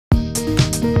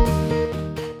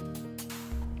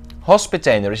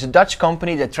Hospitainer is a Dutch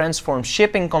company that transforms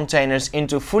shipping containers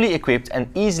into fully equipped and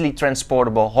easily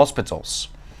transportable hospitals.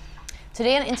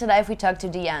 Today on Into Life we talked to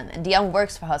Diane, and Diane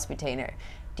works for Hospitainer.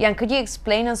 Diane, could you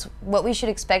explain us what we should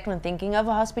expect when thinking of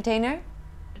a Hospitainer?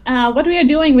 What we are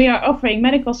doing, we are offering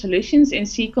medical solutions in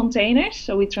sea containers.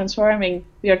 So we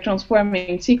are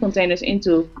transforming sea containers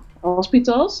into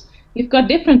hospitals. We've got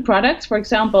different products, for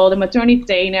example, the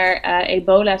Maternitainer,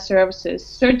 Ebola services,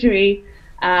 surgery,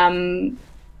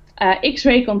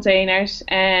 X-ray containers,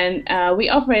 and we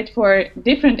offer it for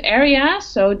different areas,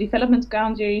 so development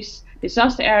countries,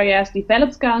 disaster areas,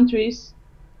 developed countries,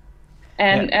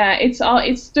 and it's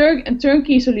a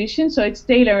turnkey solution, so it's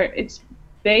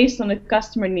based on the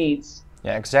customer needs.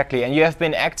 Yeah, exactly. And you have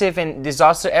been active in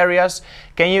disaster areas.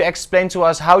 Can you explain to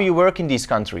us how you work in these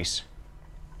countries?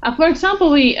 For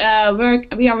example, we are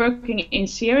working in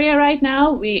Syria right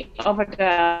now. We offer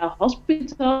a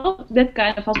hospital, that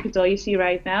kind of hospital you see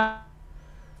right now,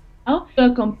 a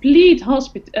complete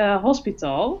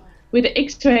hospital with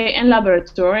X-ray and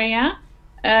laboratoria.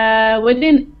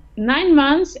 Within 9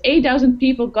 months, 8,000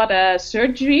 people got a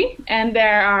surgery, and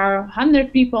there are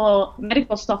 100 people,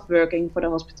 medical staff, working for the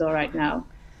hospital right now.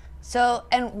 So,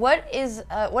 and what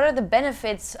are the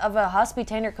benefits of a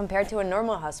Hospitainer compared to a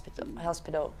normal hospital?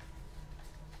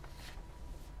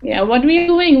 Yeah, what we are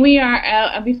doing,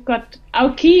 we've got,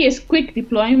 our key is quick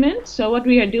deployment. So what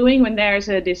we are doing when there's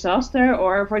a disaster,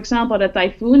 or for example the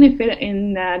typhoon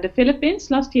in the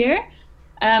Philippines last year,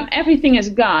 everything is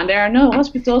gone. There are no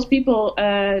hospitals. People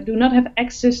do not have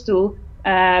access to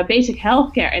basic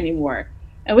healthcare anymore.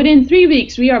 And within 3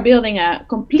 weeks, we are building a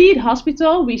complete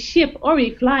hospital. We ship or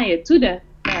we fly it to the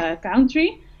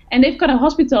country, and they've got a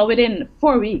hospital within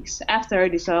 4 weeks after a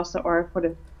disaster or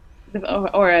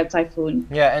or a typhoon.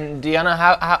 Yeah, and Diana,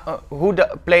 who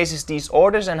places these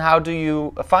orders, and how do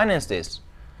you finance this?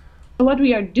 What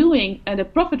we are doing, the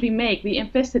profit we make, we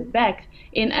invested back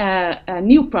in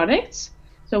new products.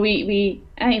 So we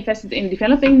invested in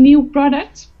developing new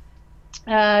products.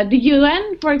 The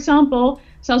UN, for example,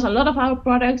 sells a lot of our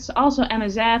products, also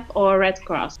MSF or Red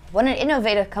Cross. What an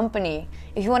innovative company.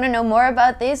 If you want to know more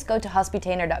about this, go to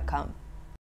hospitainer.com.